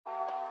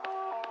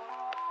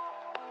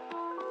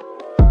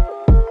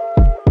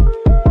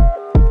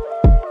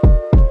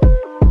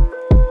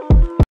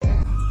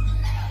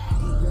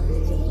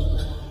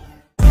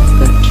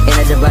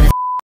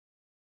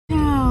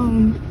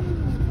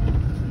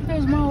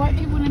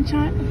I'm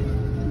trying.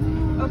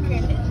 Okay.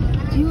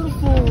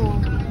 Beautiful.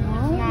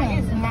 Nah,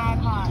 it's mad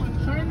hot.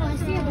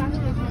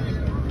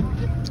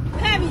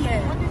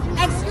 Period.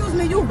 Excuse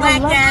me, you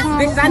whack ass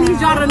bitches. I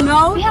need y'all to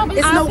know.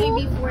 It's no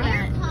before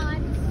that.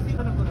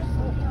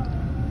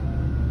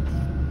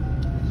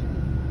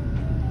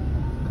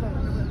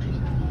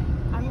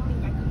 I don't think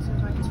I could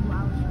survive 2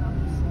 hours without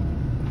this.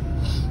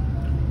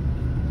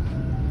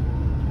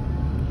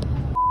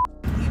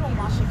 You don't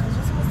wash it because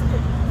you're supposed to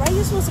put. Why are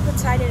you supposed to put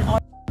Tide in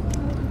all?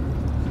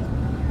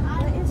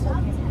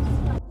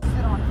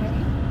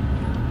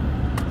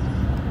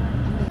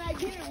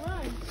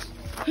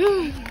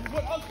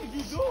 What else could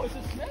you do? It's a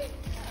snake.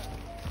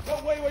 No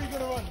way, where are you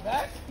gonna run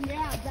back?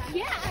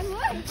 Yeah, I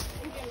would.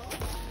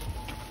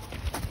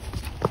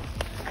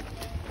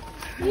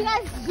 You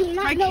guys do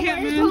not know where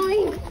you're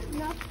going.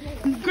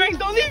 Greg,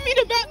 don't leave me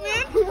to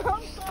Batman.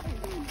 I'm sorry.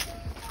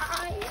 I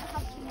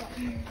have to know.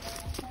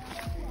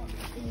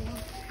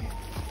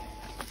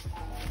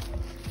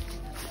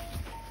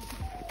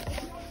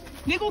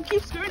 They gonna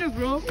keep skirting,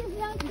 bro.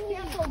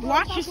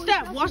 Watch your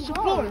step. Watch the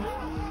floor.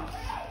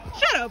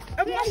 Shut up.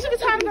 I'm not sick of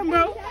time of them,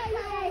 bro.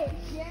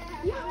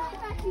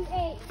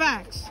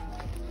 Facts.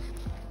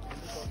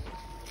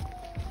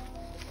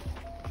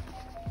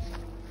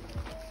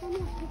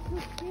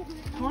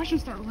 Watch him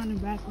start running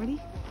back. Ready?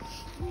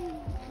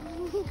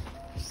 I'm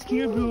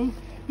scared, bro.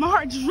 My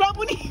heart just dropped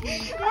when he.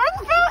 My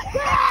heart fell.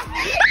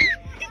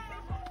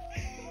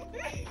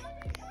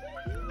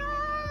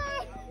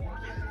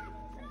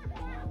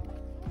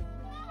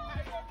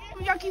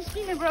 Y'all keep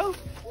screaming, bro.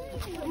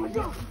 Oh my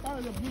God.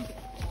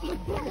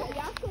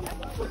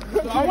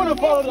 So I want to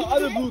follow the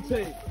other blue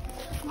tape.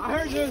 I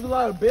heard there's a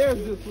lot of bears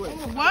this way.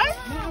 What?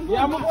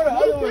 Yeah, I'm going to go the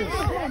other way.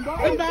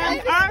 Hey, man,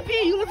 RP,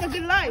 you live a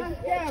good life.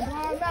 Yeah, bro,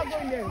 I'm not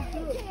going there.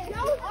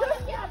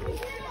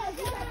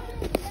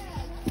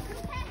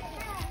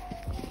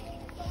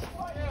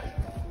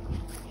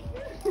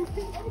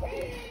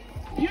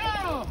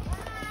 Yo!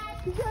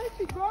 You guys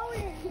keep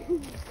going.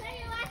 Say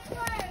your last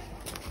word.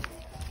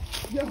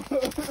 Yo,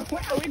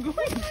 where are we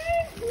going?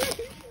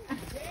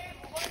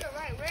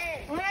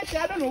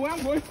 I don't know where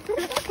I'm going.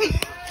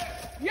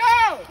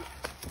 Yo!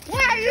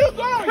 Where are you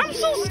going? I'm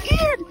so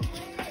scared.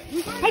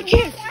 I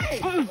can't.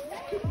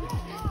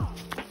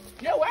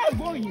 Yo, where am I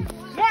going? You?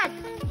 Back!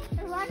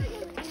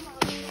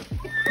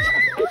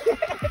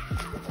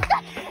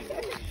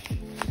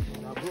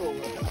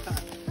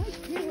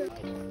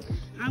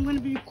 I'm going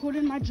to be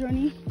recording my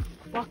journey,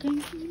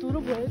 walking through the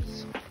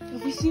woods.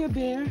 If we see a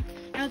bear,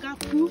 I got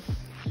proof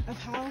of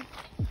how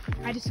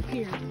I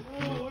disappeared.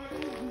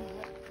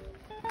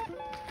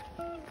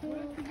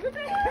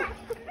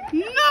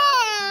 No!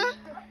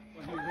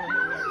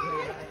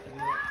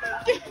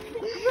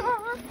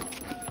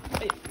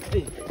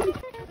 Hey.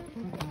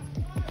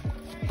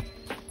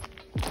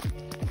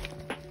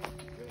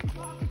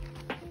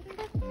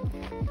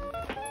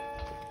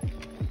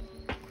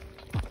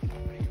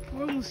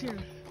 We're almost here.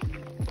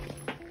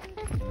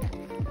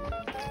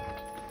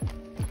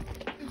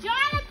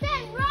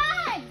 Jonathan,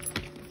 run!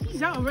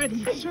 He's out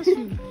already. Trust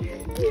me.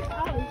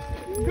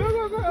 Go.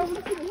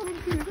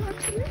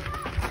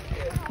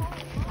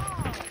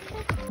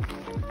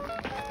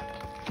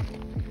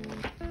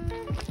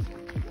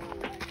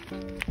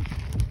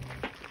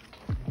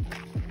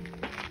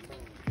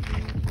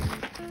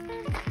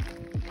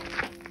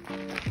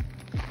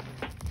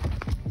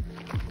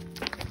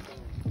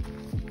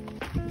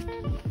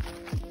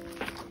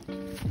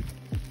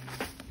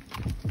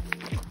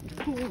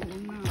 Oh,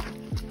 no.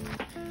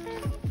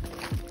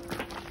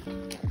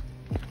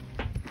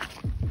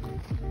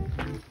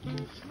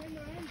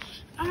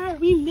 Alright,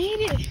 we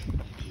made it.